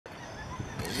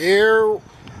Yeah.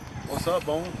 What's up,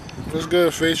 Bone? What's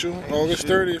good, Facial? August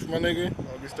 30th, my nigga.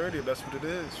 August 30th, that's what it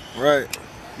is. Right.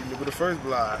 You live with the first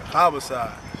blood.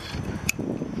 Homicide.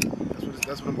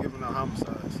 That's what I'm giving out,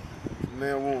 homicides. From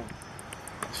now on.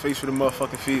 It's face for the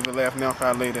motherfucking fever, laugh now,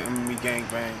 cry later, enemy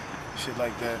gangbang, shit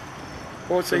like that.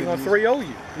 Or say you gonna 3-0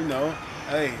 you. You know,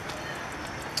 hey.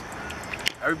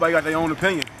 Everybody got their own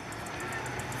opinion.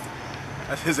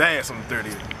 That's his ass on the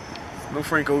 30th. No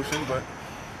Frank Ocean, but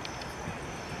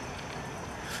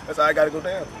that's how I gotta go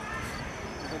down.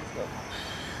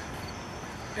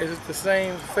 Is it the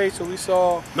same Facial we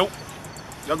saw? Nope.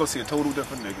 Y'all gonna see a total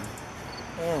different nigga.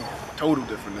 Total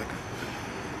different nigga.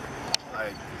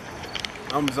 Like,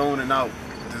 I'm zoning out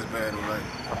with this battle. Like,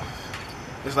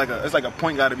 it's like a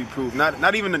point gotta be proved.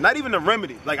 Not even the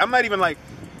remedy. Like, I'm not even like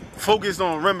focused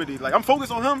on remedy. Like, I'm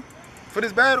focused on him for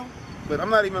this battle, but I'm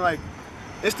not even like.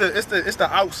 It's the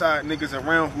outside niggas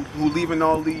around who leaving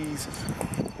all these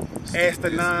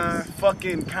asinine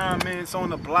fucking comments on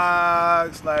the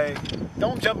blogs. Like,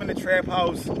 don't jump in the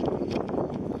Traphouse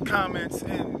comments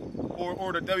and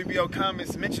or the WBL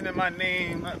comments mentioning my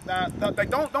name. Like,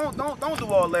 don't do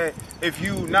all that if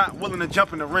you not willing to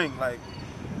jump in the ring.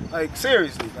 Like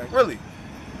seriously, like really.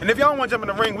 And if y'all don't want to jump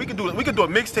in the ring, we could do a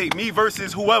mixtape, me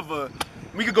versus whoever.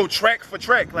 We could go track for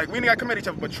track. Like, we ain't got to come at each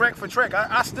other, but track for track.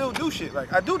 I still do shit.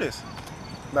 Like, I do this.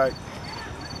 Like,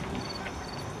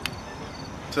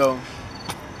 so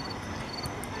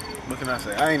what can I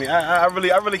say? I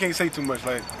really can't say too much.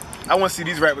 Like, I want to see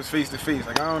these rappers face to face.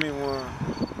 Like, I don't even want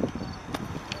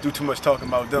to do too much talking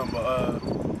about them. But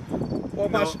What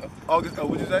about August?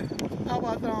 What'd you say? how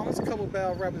about there's a couple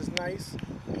battle rappers nice.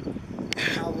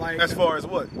 I like As far as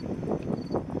what?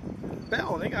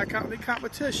 battle, they got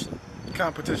competition.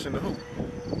 Competition to who?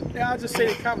 Yeah, I'll just say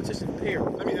the competition period.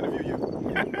 Let me interview you.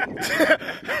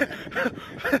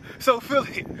 So,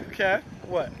 Philly. Okay.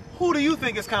 What? Who do you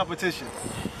think is competition?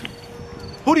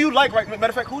 Who do you like right now?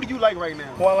 Matter of fact, who do you like right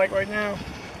now? Who I like right now?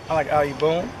 I like Ali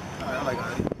Boom. I like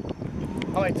Ali.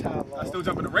 I like Ty Law. I still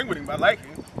jump in the ring with him, but I like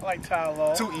him. I like Ty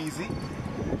Law. Too easy.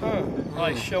 I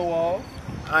like Show Off.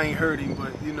 I ain't heard him,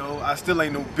 but you know, I still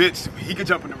ain't no bitch. He could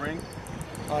jump in the ring.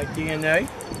 I like DNA.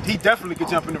 He definitely could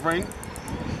jump in the ring.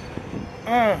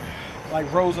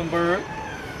 Like Rosenberg.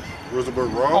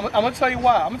 Rosenberg Raw? I'm gonna tell you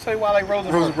why. I like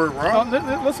Rosenberg. Rosenberg Raw?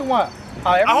 No, listen why.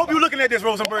 I hope you're looking at this,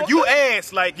 Rosenberg. You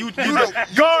ass, like you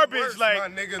garbage, worst, like my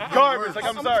nigga, garbage. Like,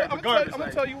 I'm sorry, but garbage. I'm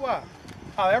gonna tell you why.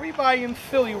 Everybody in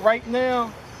Philly right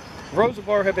now,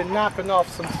 Rosenberg have been knocking off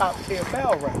some top tier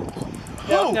battle rappers.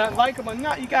 Who? Now, like him or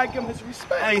not, you gotta give him his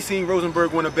respect. I ain't seen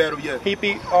Rosenberg win a battle yet. He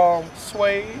beat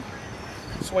Sway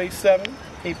 7.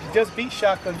 He just beat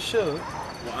Shotgun Suge.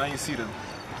 Well, I ain't see them.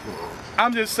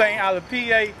 I'm just saying, out of PA.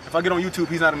 If I get on YouTube,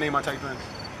 he's not a name I type in.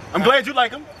 I'm glad you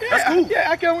like him. Yeah, That's cool. Yeah,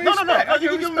 I give him respect. No, you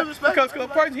can give him respect. Because the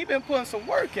person, he been putting some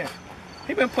work in.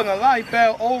 He been putting a lot. He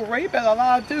battled Old Ray, battled a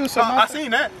lot of dudes. So I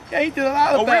seen that. Yeah, he did a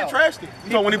lot of Ray battles. trashed him.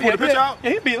 So when he pulled the picture out? Yeah,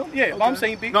 he beat him. Yeah, Okay. I'm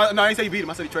saying he beat him. No, I didn't say he beat him.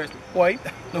 I said he trashed him. Wait.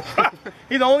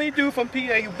 He's the only dude from PA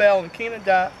who battled in King &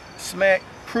 Dot, Smack,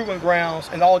 Proving Grounds,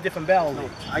 and all different battle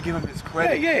leagues. I give him his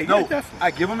credit. Yeah, no, definitely.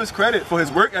 I give him his credit for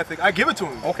his work ethic. I give it to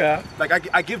him. Okay. Like,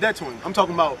 I give that to him. I'm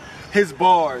talking about his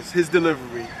bars, his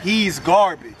delivery. He's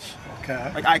garbage.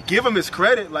 Okay. Like, I give him his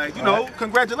credit. Like, you know,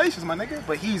 congratulations, my nigga.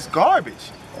 But he's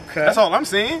garbage. Okay. That's all I'm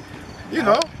saying. You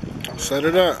know. Set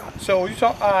it up. So you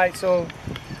talk. All right. So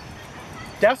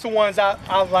that's the ones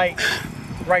I like.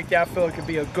 Right there, I feel it could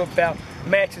be a good battle,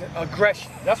 matching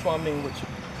aggression. That's what I mean with you,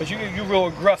 because you real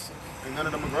aggressive. And none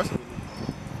of them aggressive with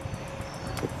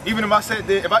me. Even if I said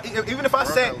that, even if I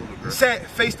sat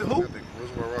face to who? I think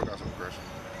Rosenberg Raw got some aggression.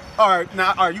 All right,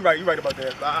 you're right about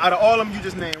that. Out of all of them you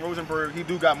just named, Rosenberg, he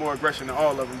do got more aggression than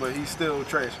all of them, but he's still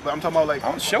trash. But I'm talking about like.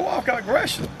 Show Off got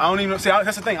aggression. I don't even see.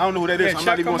 That's the thing. I don't know who that is. Yeah, I'm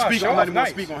not even gonna speak. I'm not even gonna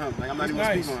nice. speak on him. Like, I'm not even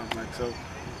gonna speak on him. Like, so.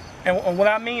 And what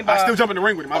I mean by I still jump in the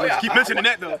ring with him. I just keep mentioning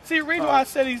that though. See, the reason why I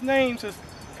say these names is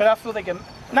because I feel they can,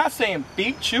 not saying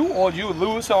beat you or you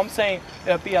lose, so I'm saying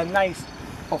it'll be a nice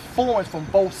performance from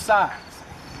both sides.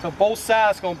 So both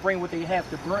sides gonna bring what they have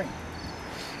to bring.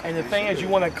 And the thing is, you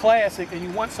want a classic, and you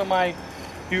want somebody,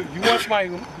 you want somebody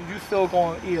who you feel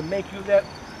gonna either make you that,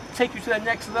 take you to that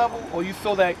next level, or you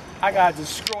feel that I gotta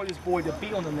destroy this boy to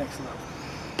be on the next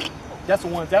level. That's the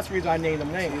one. That's the reason I named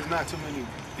them names. There's not too many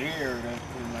there that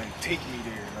can like take me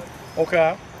there. Like,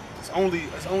 Okay. It's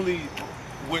only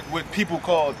what people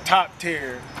call top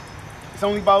tier. It's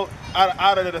only about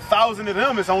out of the 1,000 of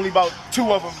them, it's only about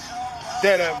 2 of them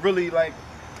that are really like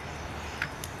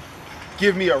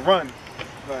give me a run.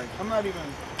 Like, I'm not even.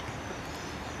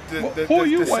 Who are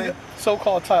you?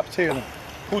 So-called top tier.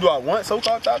 Who do I want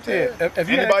so-called top tier? Yeah, if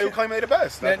you had Anybody to- who claim they the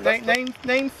best.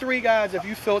 Name 3 guys if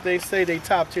you felt they say they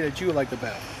top tier that you would like the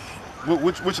best.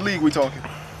 Which league we talking?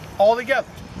 All together.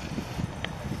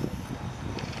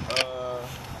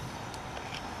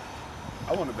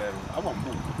 I want a bad one. I want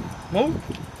Mook. Move?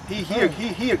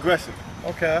 He aggressive.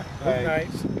 Okay. Like,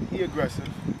 Nice. He aggressive.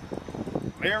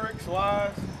 Lyrics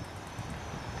wise,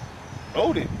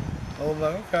 loaded.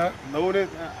 Okay. Loaded.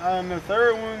 On the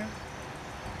third one,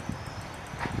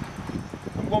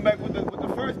 I'm going back with the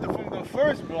first from the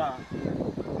first block.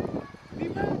 Be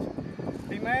Magic.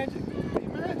 Be Magic. Be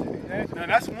Magic. Now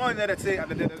that's one that I'd say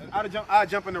I'd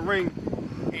jump in the ring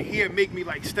and he'd make me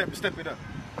like step it up.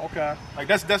 Okay. Like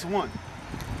that's one.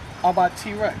 How about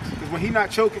T-Rex? Because when he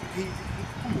not choking, he You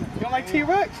don't like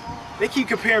T-Rex? they keep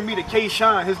comparing me to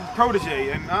K-Shine, his protege,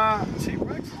 and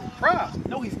T-Rex is proud.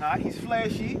 no, he's not. He's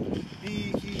flashy.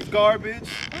 He's garbage.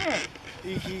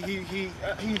 He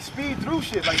speed through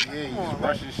shit like Yeah, come on, he's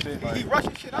rushing shit. He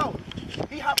rushing shit out.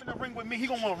 He hop in the ring with me. He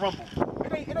gonna want to rumble.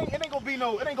 It ain't gonna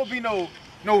be no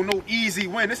easy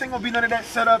win. This ain't gonna be none of that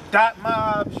setup dot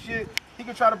mob shit. He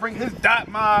could try to bring his dot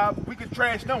mob. We could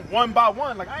trash them one by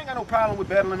one. Like I ain't got no problem with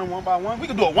battling them one by one. We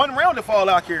could do a one round if all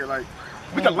out here. Like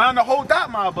we could line the whole dot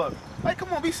mob up. Like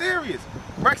come on, be serious.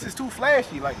 Rex is too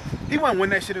flashy. Like he wouldn't win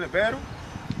that shit in a battle.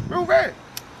 Real rap.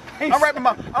 I'm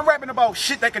rapping about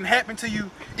shit that can happen to you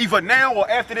either now or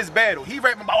after this battle. He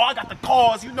rapping about, oh, I got the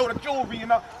cars, you know, the jewelry, you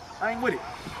know. I ain't with it.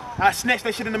 I snatched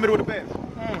that shit in the middle of the battle.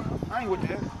 I ain't with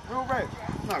that. Real rap.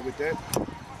 I'm not with that.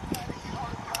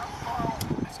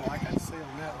 That's all I got to say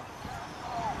on that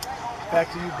one.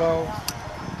 Back to you, Bo.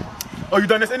 Oh, you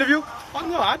done this interview? Oh,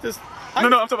 no, I'm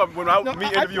talking about when me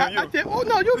interviewing you. Oh,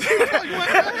 no, you keep talking.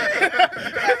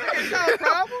 It's not a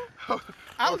problem.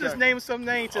 I was just naming some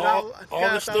names.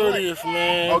 August 30th,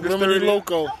 man. August Remedy 30th.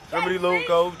 Loco. Remedy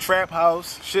Loco,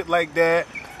 Traphouse, shit like that.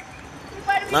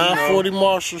 940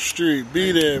 Marshall Street.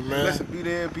 Be there, man. Listen, be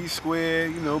there, be square,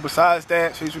 you know. Besides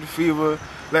that, Face with the Fever,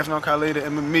 Left on Calada,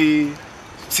 MME,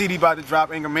 CD about to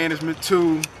drop, Anger Management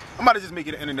 2. I'm about to just make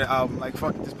it an internet album. Like,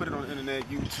 fuck it, just put it on the internet,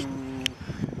 YouTube,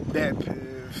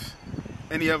 DatPiff,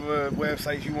 any other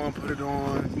websites you want to put it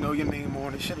on, you know, your name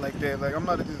on it, shit like that. Like, I'm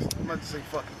about to say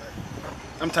fuck it. Like,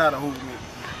 I'm tired of holding it.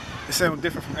 It sounds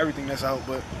different from everything that's out,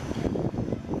 but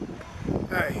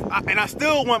hey, I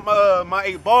still want my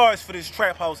 8 bars for this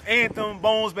Trap House anthem.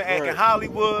 Bones been acting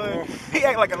Hollywood. He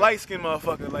act like a light-skinned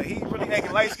motherfucker. Like, he really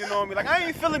acting light-skinned on me. Like, I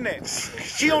ain't feeling that.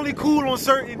 He only cool on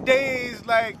certain days.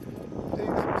 Like, he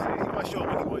might show up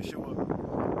when he want to show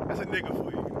up. That's a nigga for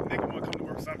you. A nigga want to come to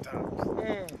work sometimes.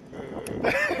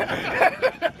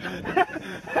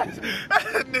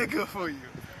 That's a nigga for you.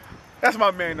 That's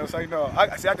my man, though. So, you know, I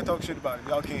can talk shit about it.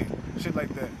 Y'all can't. Shit like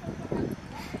that.